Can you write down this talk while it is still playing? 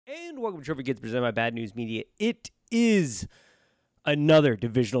And welcome to Trophy Kids presented by Bad News Media. It is another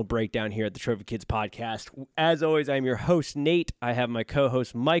divisional breakdown here at the Trophy Kids podcast. As always, I'm your host, Nate. I have my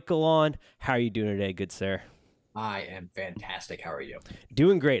co-host, Michael, on. How are you doing today, good sir? I am fantastic. How are you?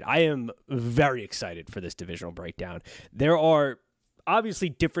 Doing great. I am very excited for this divisional breakdown. There are obviously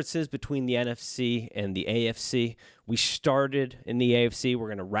differences between the NFC and the AFC. We started in the AFC. We're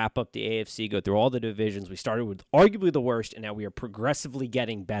going to wrap up the AFC, go through all the divisions. We started with arguably the worst, and now we are progressively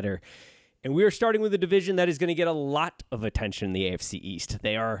getting better. And we are starting with a division that is going to get a lot of attention in the AFC East.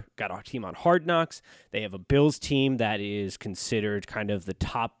 They got a team on Hard Knocks. They have a Bills team that is considered kind of the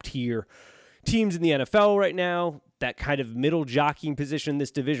top tier teams in the NFL right now. That kind of middle jockeying position in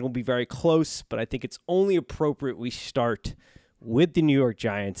this division will be very close, but I think it's only appropriate we start with the New York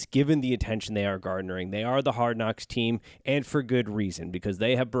Giants, given the attention they are garnering. They are the Hard Knocks team, and for good reason, because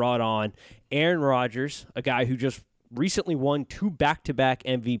they have brought on Aaron Rodgers, a guy who just recently won 2 back-to-back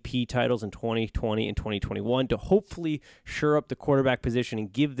MVP titles in 2020 and 2021 to hopefully shore up the quarterback position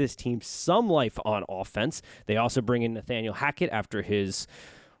and give this team some life on offense. They also bring in Nathaniel Hackett after his,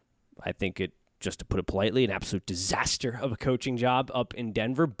 just to put it politely, an absolute disaster of a coaching job up in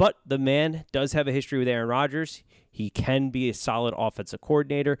Denver. But the man does have a history with Aaron Rodgers. He can be a solid offensive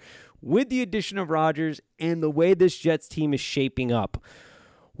coordinator. With the addition of Rodgers and the way this Jets team is shaping up,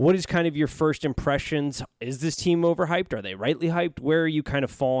 what is kind of your first impressions? Is this team overhyped? Are they rightly hyped? Where are you kind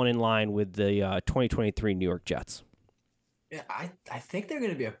of falling in line with the 2023 New York Jets? Yeah, I think they're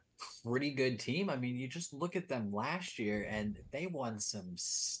going to be a pretty good team. I mean, you just look at them last year, and they won some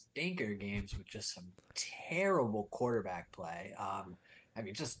stinker games with just some terrible quarterback play.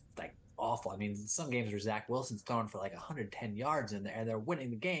 Just like awful. I mean, some games where Zach Wilson's throwing for like 110 yards in there, and they're winning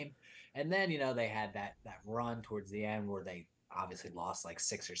the game. And then, they had that run towards the end where they obviously lost like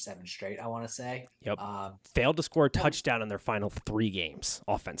 6 or 7 straight, I want to say. Yep. Failed to score a touchdown in their final 3 games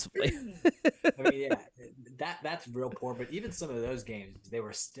offensively. That's real poor. But even some of those games, they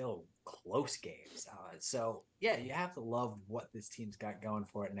were still close games. You have to love what this team's got going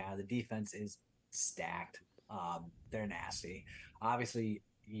for it now. The defense is stacked. They're nasty. Obviously,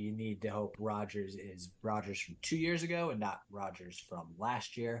 you need to hope Rodgers is Rodgers from 2 years ago and not Rodgers from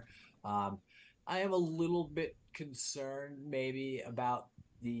last year. I am a little bit concerned maybe about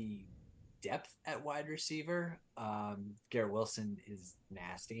the depth at wide receiver. Garrett Wilson is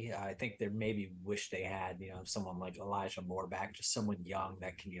nasty. I think they maybe wish they had, someone like Elijah Moore back, just someone young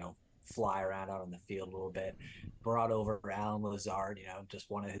that can, fly around out on the field a little bit. Brought over Alan Lazard, just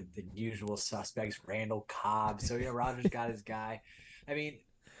one of the usual suspects, Randall Cobb. So, Rodgers got his guy. I mean,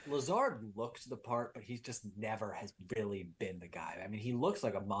 Lazard looks the part, but he's just never has really been the guy. I mean, he looks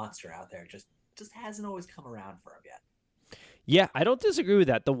like a monster out there, just hasn't always come around for him yet. Yeah, I don't disagree with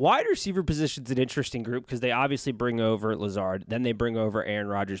that. The wide receiver position's an interesting group because they obviously bring over Lazard. Then they bring over Aaron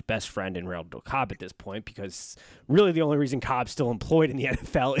Rodgers' best friend in Randall Cobb at this point, because really the only reason Cobb's still employed in the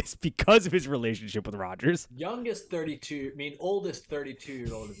NFL is because of his relationship with Rodgers. Oldest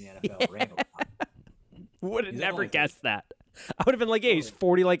 32-year-old in the NFL, yeah. Randall Cobb. Would have never guessed that. I would have been like, hey, he's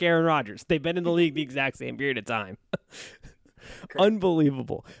 40 like Aaron Rodgers. They've been in the league the exact same period of time.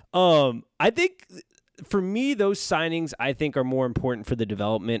 Unbelievable. I think for me, those signings I think are more important for the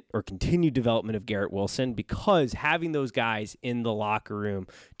development or continued development of Garrett Wilson, because having those guys in the locker room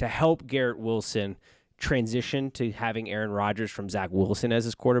to help Garrett Wilson transition to having Aaron Rodgers from Zach Wilson as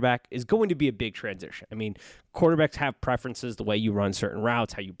his quarterback is going to be a big transition. I mean, quarterbacks have preferences, the way you run certain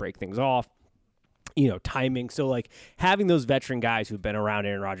routes, how you break things off, timing. So, like, having those veteran guys who've been around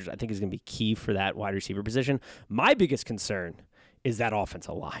Aaron Rodgers, I think is going to be key for that wide receiver position. My biggest concern is that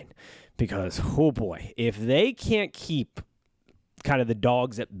offensive line, because, oh boy, if they can't keep kind of the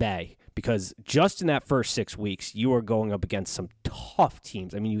dogs at bay, because just in that first 6 weeks, you are going up against some tough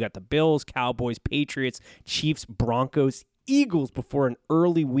teams. I mean, you got the Bills, Cowboys, Patriots, Chiefs, Broncos, Eagles before an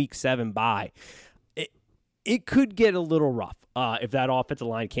early Week 7 bye. It could get a little rough if that offensive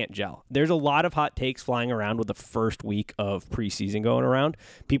line can't gel. There's a lot of hot takes flying around with the first week of preseason going around.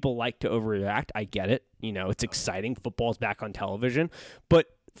 People like to overreact. I get it. It's exciting. Football's back on television. But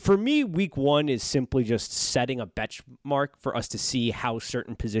for me, week 1 is simply just setting a benchmark for us to see how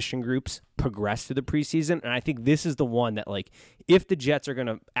certain position groups progress through the preseason. And I think this is the one that, like, if the Jets are going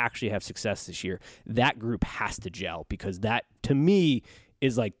to actually have success this year, that group has to gel, because that, to me,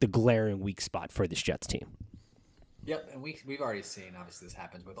 is like the glaring weak spot for this Jets team. Yep, and we've already seen, obviously this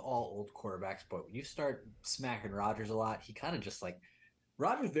happens with all old quarterbacks, but when you start smacking Rodgers a lot, he kind of just, like,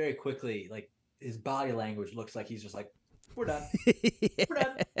 Rodgers very quickly, like, his body language looks like he's just like, We're done. We're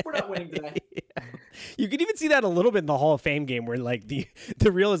done. We're not winning today. You can even see that a little bit in the Hall of Fame game where like the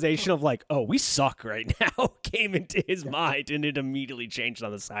realization of like, oh, we suck right now came into his mind, and it immediately changed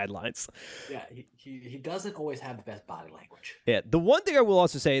on the sidelines. Yeah, he doesn't always have the best body language. Yeah, the one thing I will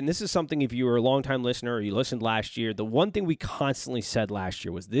also say, and this is something if you were a longtime listener or you listened last year, the one thing we constantly said last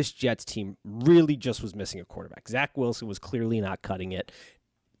year was this Jets team really just was missing a quarterback. Zach Wilson was clearly not cutting it.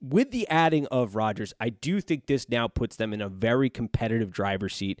 With the adding of Rodgers, I do think this now puts them in a very competitive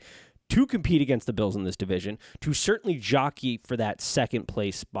driver's seat to compete against the Bills in this division, to certainly jockey for that second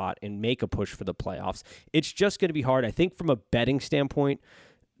place spot and make a push for the playoffs. It's just going to be hard. I think from a betting standpoint,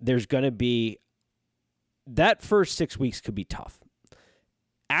 there's going to be that first 6 weeks could be tough.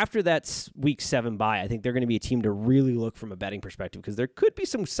 After that week 7 bye, I think they're going to be a team to really look from a betting perspective because there could be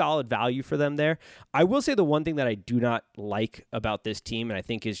some solid value for them there. I will say the one thing that I do not like about this team, and I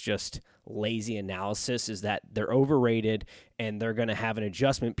think is just lazy analysis, is that they're overrated and they're going to have an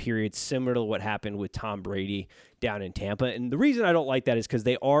adjustment period similar to what happened with Tom Brady down in Tampa. And the reason I don't like that is because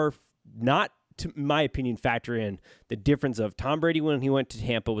they are not, to my opinion, factor in the difference of Tom Brady when he went to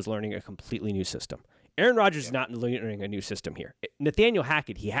Tampa was learning a completely new system. Aaron Rodgers is not learning a new system here. Nathaniel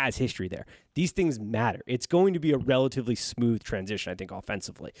Hackett, he has history there. These things matter. It's going to be a relatively smooth transition, I think,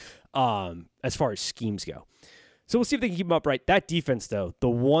 offensively, as far as schemes go. So we'll see if they can keep them upright. That defense, though, the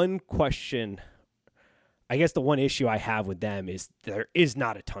one question, I guess the one issue I have with them is there is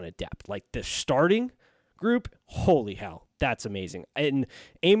not a ton of depth. Like the starting group, holy hell, that's amazing. And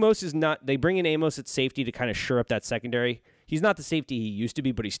Amos is not, they bring in Amos at safety to kind of shore up that secondary. He's not the safety he used to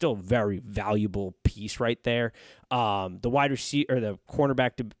be, but he's still a very valuable piece right there. The wide receiver or the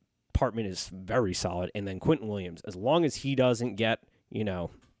cornerback department is very solid. And then Quentin Williams, as long as he doesn't get,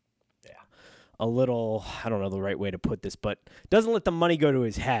 a little, I don't know the right way to put this, but doesn't let the money go to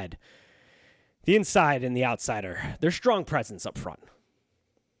his head. The inside and the outsider, they're strong presence up front.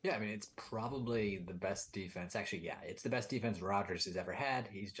 Yeah, I mean, it's probably the best defense. Actually, yeah, it's the best defense Rodgers has ever had.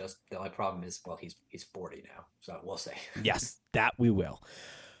 He's just, the only problem is, well, he's 40 now, so we'll see. Yes, that we will.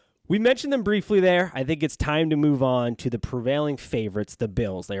 We mentioned them briefly there. I think it's time to move on to the prevailing favorites, the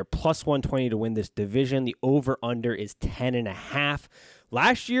Bills. They are plus 120 to win this division. The over-under is 10.5.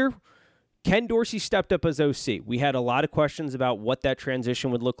 Last year, Ken Dorsey stepped up as OC. We had a lot of questions about what that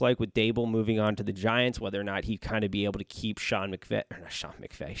transition would look like with Dable moving on to the Giants, whether or not he'd kind of be able to keep Sean McDermott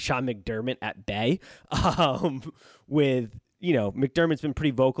at bay. McDermott's been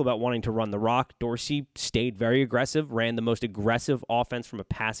pretty vocal about wanting to run the rock. Dorsey stayed very aggressive, ran the most aggressive offense from a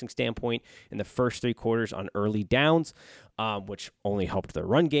passing standpoint in the first 3 quarters on early downs, which only helped the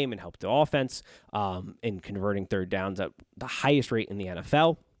run game and helped the offense in converting third downs at the highest rate in the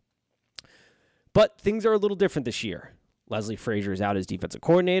NFL. But things are a little different this year. Leslie Frazier is out as defensive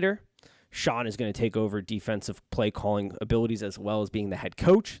coordinator. Sean is going to take over defensive play calling abilities as well as being the head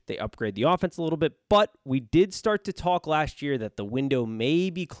coach. They upgrade the offense a little bit, but we did start to talk last year that the window may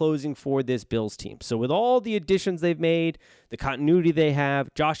be closing for this Bills team. So with all the additions they've made, the continuity they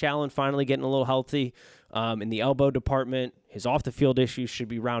have, Josh Allen finally getting a little healthy in the elbow department, his off-the-field issues should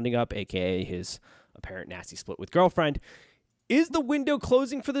be rounding up, a.k.a. his apparent nasty split with girlfriend. Is the window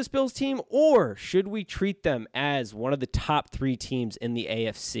closing for this Bills team, or should we treat them as one of the top 3 teams in the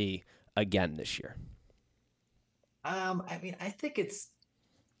AFC again this year? I think it's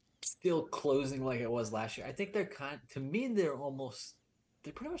still closing like it was last year. I think they're they're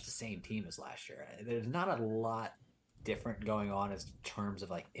pretty much the same team as last year. There's not a lot different going on as terms of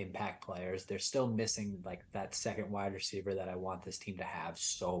like impact players. They're still missing like that second wide receiver that I want this team to have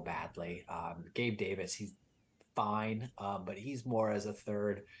so badly. Gabe Davis, he's fine, but he's more as a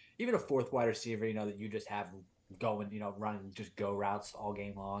third, even a fourth wide receiver, that you just have going, running just go routes all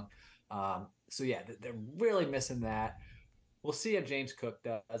game long. So yeah, they're really missing that. We'll see how James Cook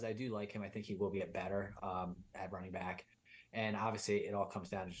does. I do like him. I think he will get better at running back. And obviously it all comes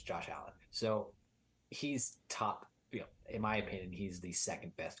down to just Josh Allen. So he's top, in my opinion, he's the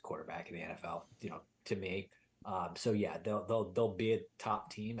second best quarterback in the NFL, to me. So yeah, they'll be a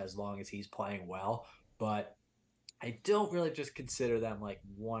top team as long as he's playing well, but I don't really just consider them like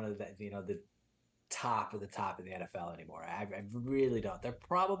one of the top of the top in the NFL anymore. I really don't.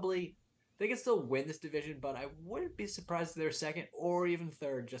 They can still win this division, but I wouldn't be surprised if they're second or even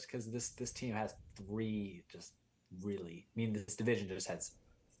third just because this team has 3 this division just has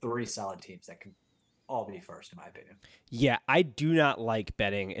 3 solid teams that can all be first, in my opinion. Yeah, I do not like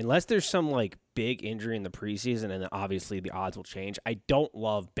betting unless there's some like big injury in the preseason, and then obviously the odds will change. I don't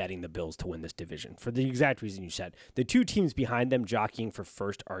love betting the Bills to win this division for the exact reason you said. The 2 teams behind them jockeying for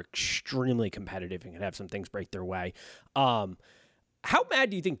first are extremely competitive and can have some things break their way. How mad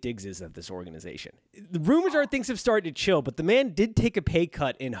do you think Diggs is at this organization? The rumors are things have started to chill, but the man did take a pay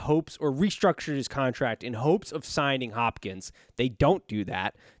cut in hopes, or restructured his contract in hopes of signing Hopkins. They don't do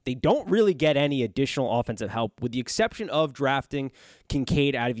that. They don't really get any additional offensive help, with the exception of drafting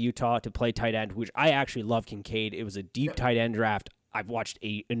Kincaid out of Utah to play tight end, which I actually love Kincaid. It was a deep tight end draft. I've watched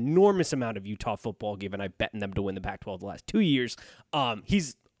an enormous amount of Utah football, given I've bet them to win the Pac-12 the last 2 years.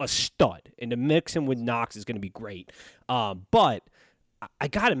 He's a stud, and to mix him with Knox is going to be great. But I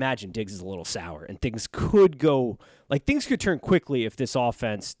got to imagine Diggs is a little sour, and things could turn quickly if this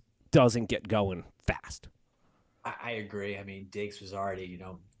offense doesn't get going fast. I agree. I mean, Diggs was already,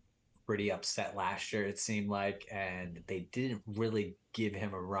 pretty upset last year, it seemed like, and they didn't really give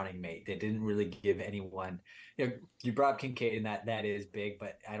him a running mate. They didn't really give anyone, you brought up Kincaid, and that is big,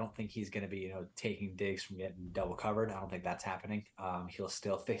 but I don't think he's going to be, taking Diggs from getting double covered. I don't think that's happening. He'll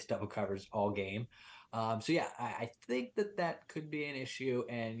still face double covers all game. So yeah, I think that could be an issue,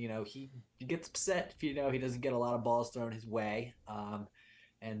 and he gets upset if he doesn't get a lot of balls thrown his way,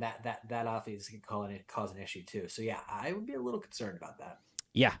 and that obviously can cause an issue too. So yeah, I would be a little concerned about that.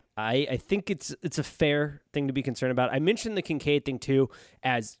 Yeah, I think it's a fair thing to be concerned about. I mentioned the Kincaid thing too,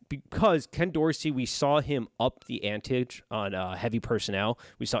 because Ken Dorsey, we saw him up the ante on heavy personnel.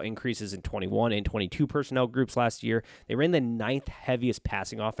 We saw increases in 21 and 22 personnel groups last year. They ran the 9th heaviest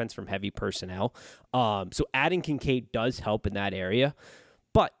passing offense from heavy personnel. So adding Kincaid does help in that area.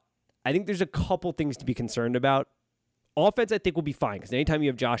 But I think there's a couple things to be concerned about. Offense, I think, will be fine, because anytime you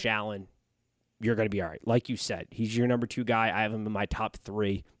have Josh Allen, you're going to be all right. Like you said, he's your number 2 guy. I have him in my top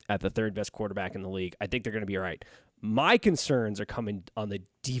 3 at the 3rd best quarterback in the league. I think they're going to be all right. My concerns are coming on the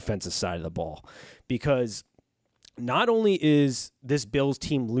defensive side of the ball, because not only is this Bills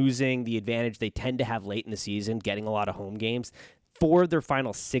team losing the advantage they tend to have late in the season, getting a lot of home games, 4 of their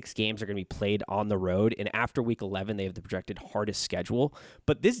final 6 games are going to be played on the road, and after Week 11, they have the projected hardest schedule.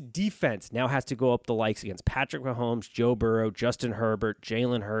 But this defense now has to go up the likes against Patrick Mahomes, Joe Burrow, Justin Herbert,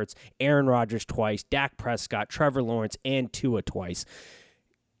 Jalen Hurts, Aaron Rodgers twice, Dak Prescott, Trevor Lawrence, and Tua twice.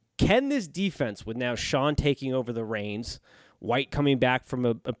 Can this defense, with now Sean taking over the reins, White coming back from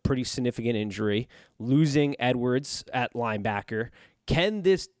a pretty significant injury, losing Edwards at linebacker, can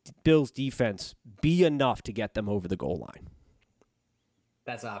this Bills defense be enough to get them over the goal line?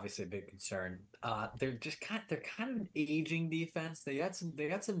 That's obviously a big concern. They're kind of an aging defense. They got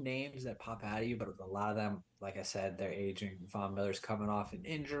some names that pop out at you, but a lot of them, like I said, they're aging. Von Miller's coming off an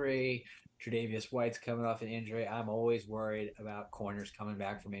injury. Tre'Davious White's coming off an injury. I'm always worried about corners coming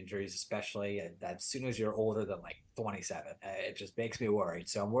back from injuries, especially as soon as you're older than like 27. It just makes me worried.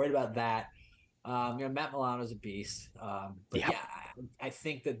 So I'm worried about that. Matt Milano's a beast. I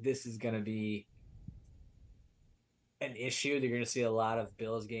think that this is going to be an issue. They're going to see a lot of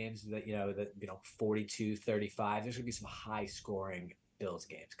Bills games that 42-35. There's going to be some high scoring Bills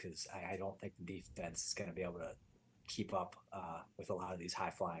games, because I don't think the defense is going to be able to keep up with a lot of these high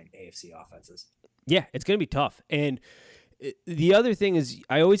flying AFC offenses. Yeah, it's going to be tough. And the other thing is,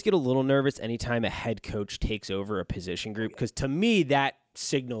 I always get a little nervous anytime a head coach takes over a position group, because to me that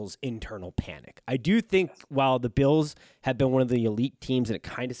signals internal panic. I do think while the Bills have been one of the elite teams, and it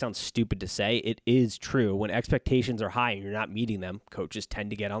kind of sounds stupid to say, it is true. When expectations are high and you're not meeting them, coaches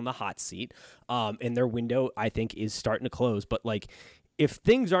tend to get on the hot seat. And their window, I think, is starting to close. But if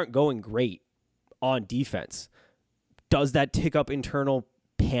things aren't going great on defense, does that tick up internal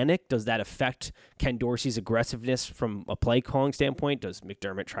panic? Does that affect Ken Dorsey's aggressiveness from a play calling standpoint? Does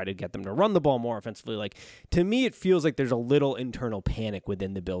McDermott try to get them to run the ball more offensively? To me, it feels like there's a little internal panic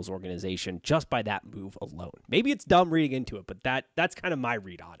within the Bills organization just by that move alone. Maybe it's dumb reading into it, but that's kind of my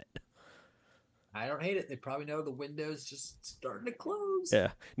read on it. I don't hate it. They probably know the window's just starting to close.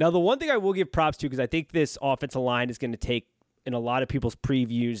 Yeah. Now, the one thing I will give props to, because I think this offensive line is going to take, in a lot of people's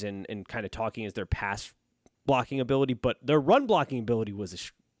previews and kind of talking as their pass blocking ability, but their run blocking ability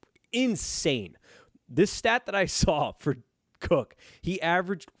was insane. This stat that I saw for Cook, he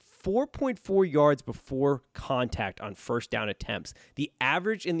averaged 4.4 yards before contact on first down attempts. The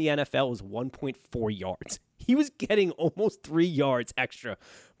average in the NFL was 1.4 yards. He was getting almost 3 yards extra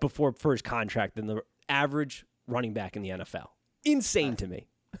before first contact than the average running back in the NFL. Insane to me.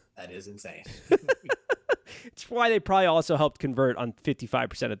 That is insane. It's why they probably also helped convert on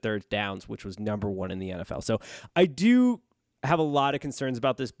 55% of third downs, which was number 1 in the NFL. So I do have a lot of concerns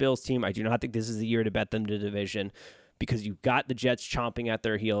about this Bills team. I do not think this is the year to bet them to division, because you've got the Jets chomping at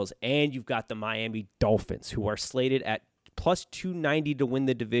their heels, and you've got the Miami Dolphins, who are slated at plus 290 to win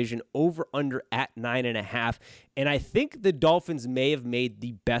the division, over under at 9.5. And I think the Dolphins may have made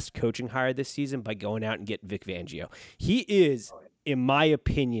the best coaching hire this season by going out and getting Vic Fangio. He is, in my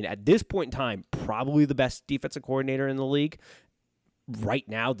opinion, at this point in time, probably the best defensive coordinator in the league. right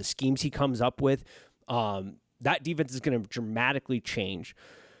now, the schemes he comes up with, that defense is going to dramatically change.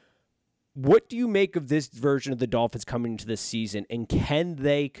 What do you make of this version of the Dolphins coming into this season, and can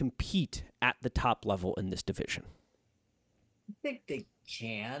they compete at the top level in this division? I think they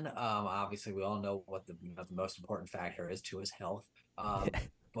can. Obviously, we all know what the most important factor is to his health.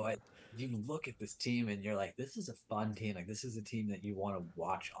 But you look at this team and you're like, this is a fun team. Like, this is a team that you want to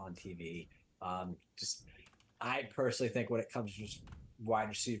watch on TV. I personally think when it comes to just wide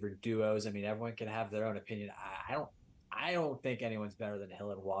receiver duos, I mean, everyone can have their own opinion. I don't think anyone's better than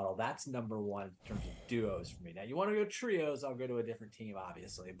Hill and Waddle. That's number one in terms of duos for me. Now, you want to go trios, I'll go to a different team,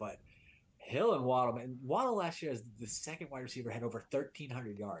 obviously. But Hill and Waddle, man, Waddle last year as the second wide receiver had over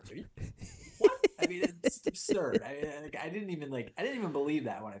 1,300 yards. What? I mean, it's absurd. I didn't even believe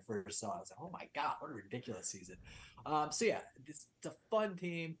that when I first saw it. I was like, oh my God, what a ridiculous season. So yeah, it's a fun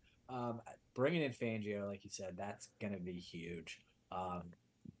team. Bringing in Fangio, like you said, that's going to be huge.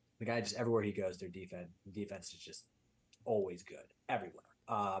 The guy, just everywhere he goes, their defense is just always good everywhere.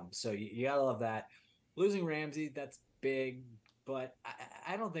 So you gotta love that. Losing Ramsey, that's big, but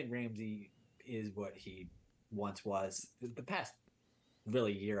I don't think Ramsey is what he once was. The past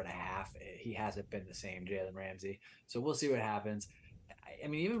really year and a half, he hasn't been the same Jalen Ramsey. So we'll see what happens. I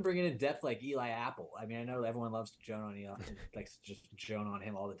mean, even bringing in depth like Eli Apple. I mean, I know everyone loves to joan on Eli, likes to just joan on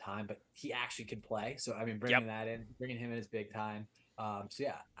him all the time, but he actually can play. So I mean, bringing him in is big time. So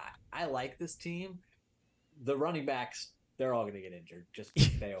yeah, I like this team. The running backs, they're all going to get injured. Just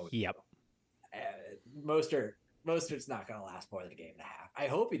they always. Yep. Mostert's not going to last more than a game and a half. I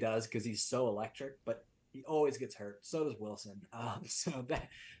hope he does because he's so electric, but he always gets hurt. So does Wilson. So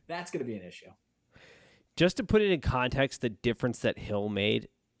that's going to be an issue. Just to put it in context, the difference that Hill made,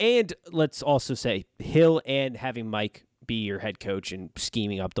 and let's also say Hill and having Mike be your head coach and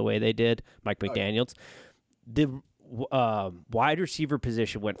scheming up the way they did, Mike McDaniels, the wide receiver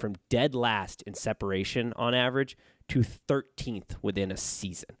position went from dead last in separation on average to 13th within a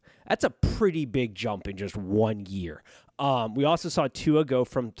season. That's a pretty big jump in just 1 year. We also saw Tua go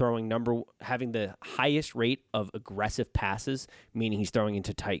from having the highest rate of aggressive passes, meaning he's throwing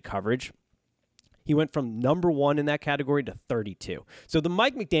into tight coverage. He went from number 1 in that category to 32. So the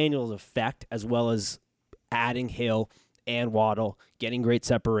Mike McDaniels effect, as well as adding Hill and Waddle, getting great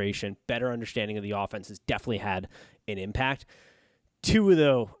separation, better understanding of the offense, has definitely had an impact. Tua,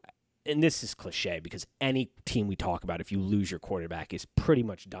 though, and this is cliche because any team we talk about, if you lose your quarterback, is pretty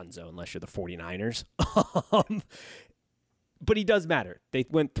much donezo unless you're the 49ers. But he does matter. They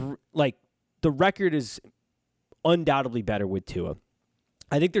went through, the record is undoubtedly better with Tua.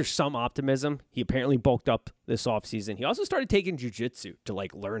 I think there's some optimism. He apparently bulked up this offseason. He also started taking jiu-jitsu to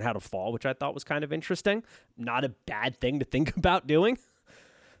learn how to fall, which I thought was kind of interesting. Not a bad thing to think about doing.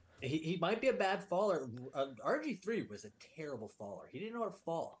 He might be a bad faller. RG3 was a terrible faller. He didn't know how to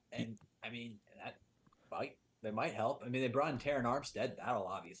fall. And, I mean, that might help. I mean, they brought in Terran Armstead. That'll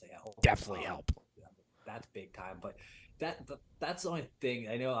obviously help. Definitely help. That's big time. But that's the only thing.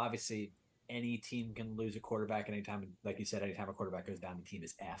 I know, obviously, any team can lose a quarterback anytime. Like you said, anytime a quarterback goes down, the team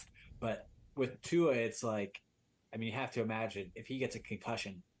is effed. But with Tua, it's like, I mean, you have to imagine if he gets a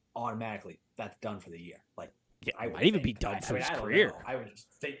concussion, automatically that's done for the year. It might even be done for his career. I would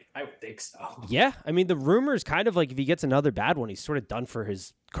think so. Yeah, I mean, the rumor is kind of if he gets another bad one, he's sort of done for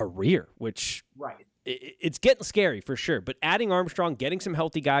his career, which it's getting scary for sure. But adding Armstrong, getting some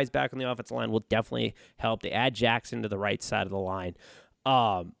healthy guys back on the offensive line will definitely help. They add Jackson to the right side of the line.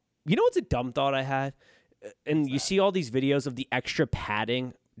 You know what's a dumb thought I had? And you see all these videos of the extra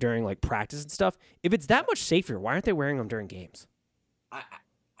padding during practice and stuff. If it's that much safer, why aren't they wearing them during games?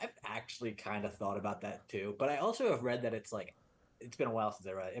 I've actually kind of thought about that too, but I also have read that it's it's been a while since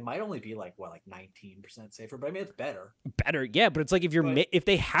I read it. It might only be 19% safer, but I mean it's better. Better, yeah, but it's if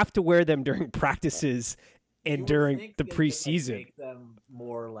they have to wear them during practices and during the preseason, make them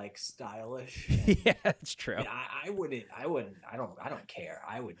more stylish. Yeah, that's true. I wouldn't. I don't care.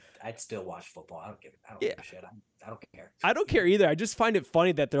 I'd still watch football. I don't give a shit. I don't care. I don't care either. I just find it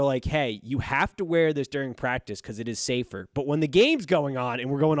funny that they're like, hey, you have to wear this during practice because it is safer. But when the game's going on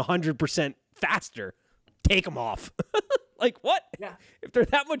and we're going 100% faster, take them off. What? Yeah. If they're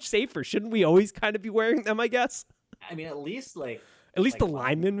that much safer, shouldn't we always kind of be wearing them, I guess? I mean, at least the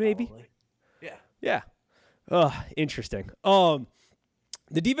linemen, maybe? Probably. Yeah. Yeah. Interesting. The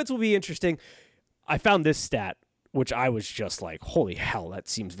defense will be interesting. I found this stat, which I was just holy hell, that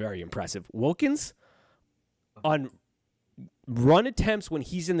seems very impressive. Wilkins, on run attempts when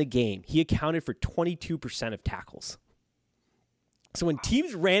he's in the game, he accounted for 22% of tackles. So when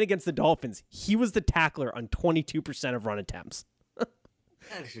teams ran against the Dolphins, he was the tackler on 22% of run attempts.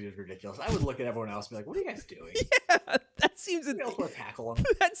 That actually is ridiculous. I would look at everyone else and be like, what are you guys doing? Yeah, that seems tackle him.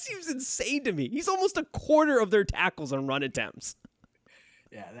 That seems insane to me. He's almost a quarter of their tackles on run attempts.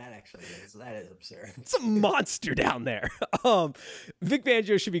 Yeah, that actually is. That is absurd. It's a monster down there. Vic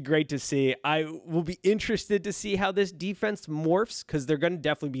Fangio should be great to see. I will be interested to see how this defense morphs because they're going to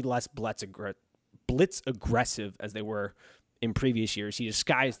definitely be less blitz aggressive as they were in previous years. He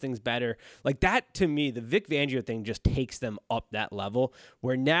disguised things better. Like that, to me, the Vic Fangio thing just takes them up that level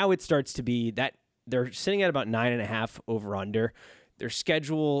where now it starts to be that they're sitting at about 9.5 over under. Their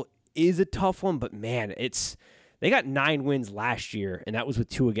schedule is a tough one, but man, they got 9 wins last year, and that was with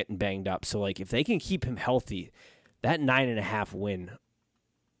Tua getting banged up. So, like, if they can keep him healthy, that 9.5 win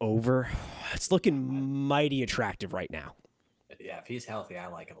over, it's looking mighty attractive right now. Yeah, if he's healthy, I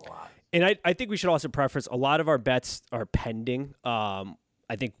like it a lot. And I think we should also preface, a lot of our bets are pending. I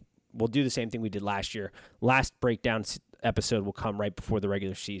think we'll do the same thing we did last year. Last breakdown episode will come right before the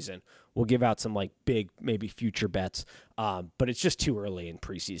regular season. We'll give out some, like, big, maybe future bets. But it's just too early in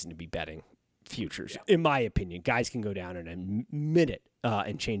preseason to be betting futures, in my opinion. Guys can go down in a minute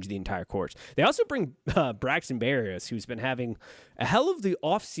and change the entire course. They also bring Braxton Berrios, who's been having a hell of the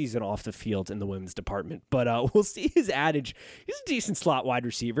offseason off the field in the women's department. But we'll see his adage. He's a decent slot wide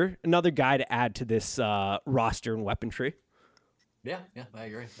receiver. Another guy to add to this roster and weaponry. Yeah, I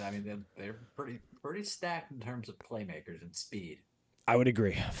agree. I mean, they're pretty stacked in terms of playmakers and speed. I would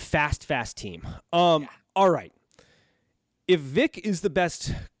agree. Fast team. All right. If Vic is the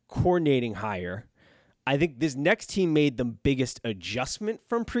best coordinating hire, I think this next team made the biggest adjustment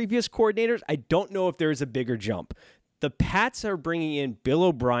from previous coordinators. I don't know if there's a bigger jump. The Pats are bringing in Bill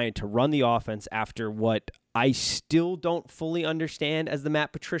O'Brien to run the offense after what I still don't fully understand as the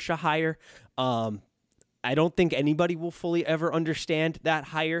Matt Patricia hire. I don't think anybody will fully ever understand that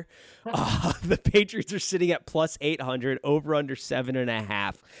hire. The Patriots are sitting at plus 800, over under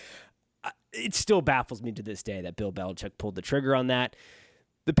 7.5. It still baffles me to this day that Bill Belichick pulled the trigger on that.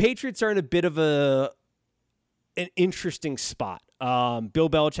 The Patriots are in a bit of an interesting spot. Bill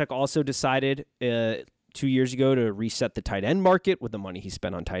Belichick also decided 2 years ago to reset the tight end market with the money he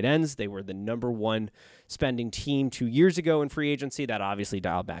spent on tight ends. They were the number one spending team 2 years ago in free agency. That obviously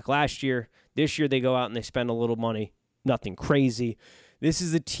dialed back last year. This year they go out and they spend a little money. Nothing crazy. This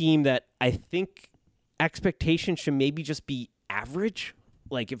is a team that I think expectations should maybe just be average.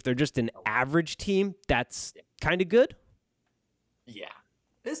 Like if they're just an average team, that's kind of good. Yeah.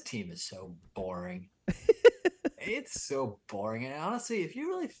 This team is so boring. It's so boring. And honestly, if you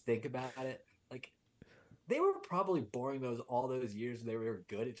really think about it, like they were probably boring all those years they were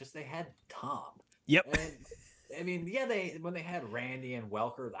good. It's just they had Tom. Yep. And I mean, when they had Randy and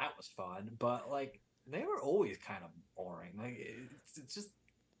Welker, that was fun. But like they were always kind of boring. Like it's just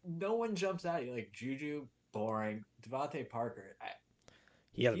no one jumps out at you. Like Juju, boring. Devontae Parker,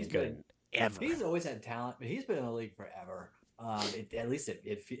 he hasn't been good ever. He's always had talent, but he's been in the league forever. At least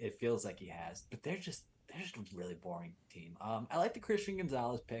it feels like he has, but they're just a really boring team. I like the Christian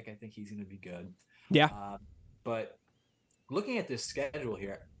Gonzalez pick. I think he's going to be good. Yeah. But looking at this schedule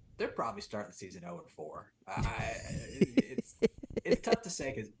here, they're probably starting the season 0-4. It's tough to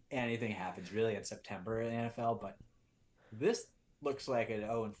say because anything happens really in September in the NFL, but this looks like an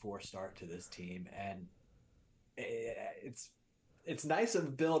 0-4 start to this team, and it's nice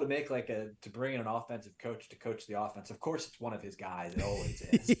of Bill to make to bring in an offensive coach to coach the offense. Of course, it's one of his guys. It always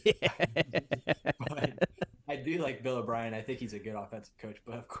is. But I do like Bill O'Brien. I think he's a good offensive coach,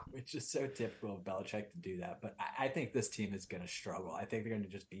 but of course, it's just so typical of Belichick to do that. But I think this team is going to struggle. I think they're going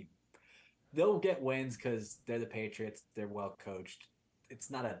to they'll get wins because they're the Patriots. They're well coached.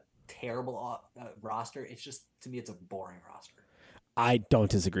 It's not a terrible roster. It's just, to me, it's a boring roster. I don't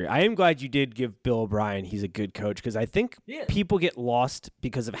disagree. I am glad you did give Bill O'Brien. He's a good coach because I think people get lost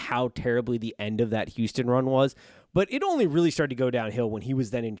because of how terribly the end of that Houston run was. But it only really started to go downhill when he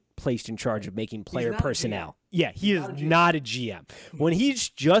was then placed in charge of making player personnel. Yeah, he is not a GM. When he's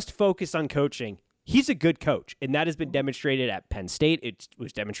just focused on coaching, he's a good coach, and that has been demonstrated at Penn State. It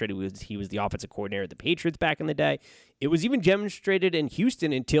was demonstrated he was the offensive coordinator of the Patriots back in the day. It was even demonstrated in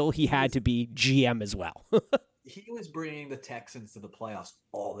Houston until he had to be GM as well. He was bringing the Texans to the playoffs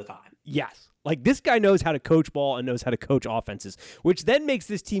all the time. Yes. Like, this guy knows how to coach ball and knows how to coach offenses, which then makes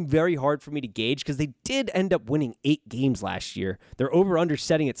this team very hard for me to gauge because they did end up winning 8 games last year. They're over-under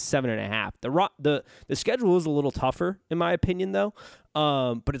setting at 7.5. The schedule is a little tougher, in my opinion, though.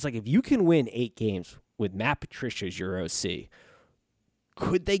 But it's like, if you can win 8 games with Matt Patricia as your OC,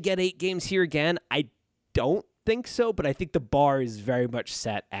 could they get 8 games here again? I don't think so, but I think the bar is very much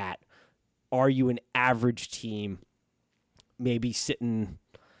set at, are you an average team, maybe sitting,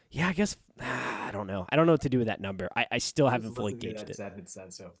 I guess I don't know. I don't know what to do with that number. I still haven't fully Listen to gauged that it. 7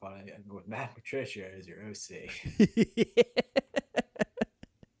 cents so funny. And with Matt Patricia as your OC.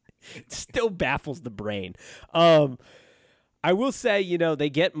 It still baffles the brain. I will say, they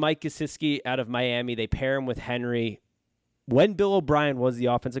get Mike Gesicki out of Miami. They pair him with Henry. When Bill O'Brien was the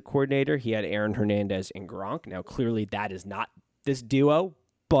offensive coordinator, he had Aaron Hernandez and Gronk. Now, clearly that is not this duo,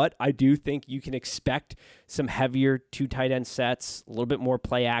 but I do think you can expect some heavier two tight end sets, a little bit more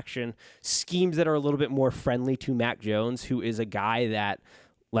play action, schemes that are a little bit more friendly to Mac Jones, who is a guy that,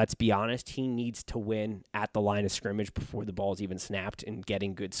 let's be honest, he needs to win at the line of scrimmage before the ball is even snapped and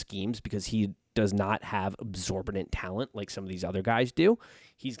getting good schemes because he does not have absorbent talent like some of these other guys do.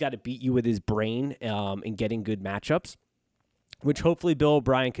 He's got to beat you with his brain and getting good matchups, which hopefully Bill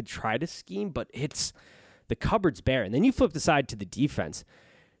O'Brien could try to scheme, but the cupboard's bare. And then you flip the side to the defense.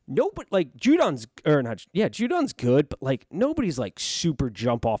 Judon's good, but nobody's super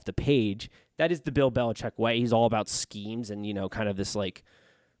jump off the page. That is the Bill Belichick way. He's all about schemes and, kind of this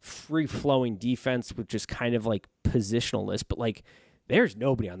free-flowing defense with just kind of positionalist, but there's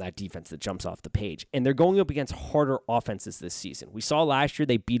nobody on that defense that jumps off the page. And they're going up against harder offenses this season. We saw last year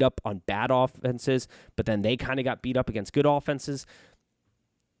they beat up on bad offenses, but then they kind of got beat up against good offenses.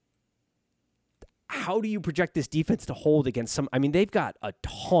 How do you project this defense to hold against they've got a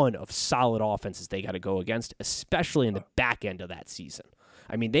ton of solid offenses they got to go against, especially in the back end of that season.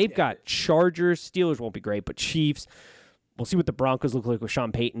 They've got Chargers, Steelers won't be great, but Chiefs. We'll see what the Broncos look like with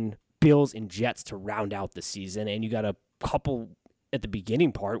Sean Payton, Bills, and Jets to round out the season. And you got a couple at the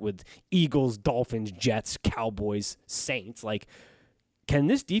beginning part with Eagles, Dolphins, Jets, Cowboys, Saints. Can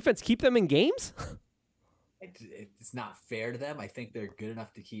this defense keep them in games? It's not fair to them. I think they're good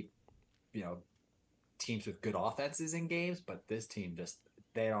enough to keep, teams with good offenses in games, but this team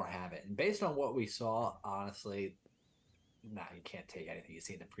they don't have it. And based on what we saw, honestly, you can't take anything you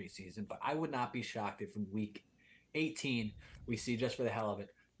see in the preseason, but I would not be shocked if in week 18 we see, just for the hell of it,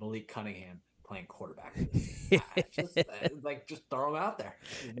 Malik Cunningham playing quarterback. Just throw him out there.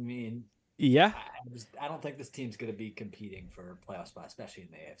 Yeah. I don't think this team's going to be competing for a playoff spot, especially in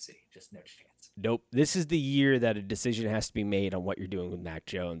the AFC. Just no chance. Nope. This is the year that a decision has to be made on what you're doing with Mac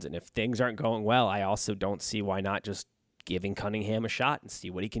Jones. And if things aren't going well, I also don't see why not just giving Cunningham a shot and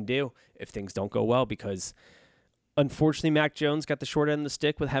see what he can do if things don't go well, because unfortunately Mac Jones got the short end of the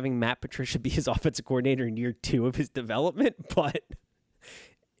stick with having Matt Patricia be his offensive coordinator in year 2 of his development, but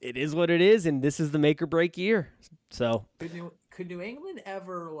it is what it is, and this is the make or break year. So could New England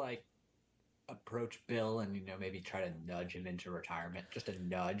ever approach Bill and maybe try to nudge him into retirement, just a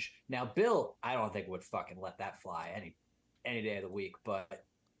nudge? Now Bill, I don't think would fucking let that fly any day of the week, but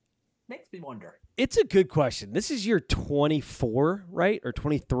makes me wonder. It's a good question. This is year 24, right? Or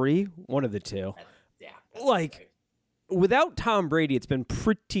 23, one of the two. Right. Without Tom Brady, it's been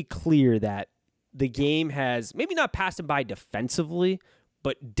pretty clear that the game has maybe not passed him by defensively,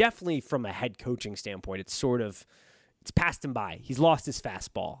 but definitely from a head coaching standpoint, it's passed him by. He's lost his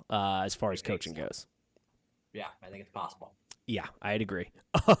fastball as far as coaching goes. Yeah, I think it's possible. Yeah, I'd agree.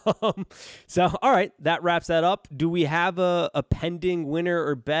 So, all right, that wraps that up. Do we have a pending winner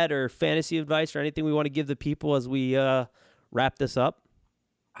or bet or fantasy advice or anything we want to give the people as we wrap this up?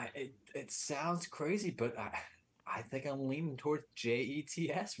 It sounds crazy, but I think I'm leaning towards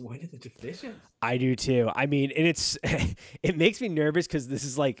Jets winning the division. I do too. And it makes me nervous because this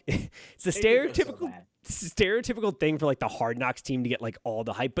is it's the stereotypical thing for the Hard Knocks team to get all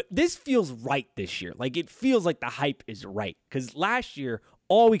the hype, but this feels right this year. It feels like the hype is right, because last year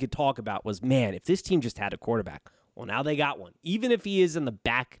all we could talk about was, man, if this team just had a quarterback. Well, now they got one. Even if he is in the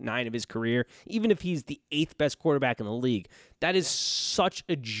back 9 of his career, even if he's the 8th best quarterback in the league, that is such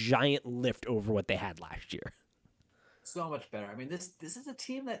a giant lift over what they had last year. So much better. This is a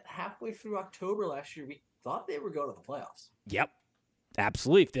team that halfway through October last year, we thought they were going to the playoffs. Yep.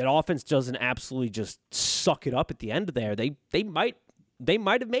 Absolutely. If that offense doesn't absolutely just suck it up at the end of there, they might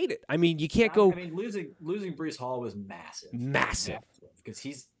have made it. You can't go. Losing Breece Hall was massive because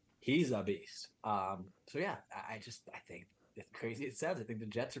he's a beast. So yeah, I think, as crazy as it sounds, I think the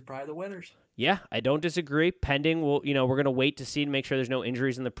Jets are probably the winners. Yeah, I don't disagree. Pending, we're going to wait to see to make sure there's no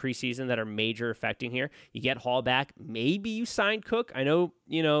injuries in the preseason that are major affecting here. You get Hall back. Maybe you sign Cook. I know,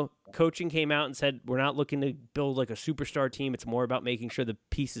 coaching came out and said we're not looking to build a superstar team. It's more about making sure the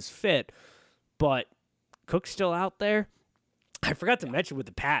pieces fit. But Cook's still out there. I forgot to mention with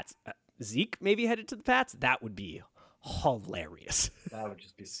the Pats, Zeke maybe headed to the Pats. That would be hilarious. That would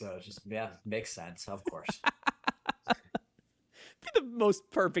just be makes sense, of course. Be the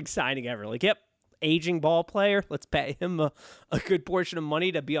most perfect signing ever. Yep, aging ball player. Let's pay him a good portion of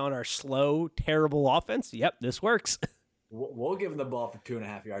money to be on our slow, terrible offense. Yep, this works. We'll give him the ball for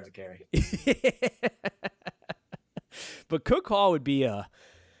 2.5 yards of carry. But Cook Hall would be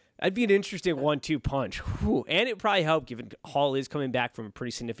that'd be an interesting 1-2 punch. Whew. And it probably helped, given Hall is coming back from a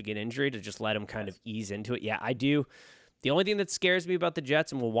pretty significant injury, to just let him kind of ease into it. Yeah, I do. The only thing that scares me about the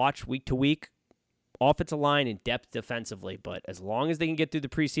Jets, and we'll watch week to week, offensive line and depth defensively. But as long as they can get through the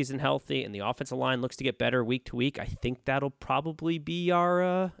preseason healthy and the offensive line looks to get better week to week, I think that'll probably be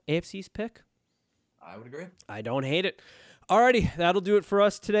our AFC East pick. I would agree. I don't hate it. Alrighty, that'll do it for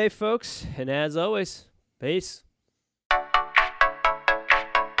us today, folks. And as always, peace.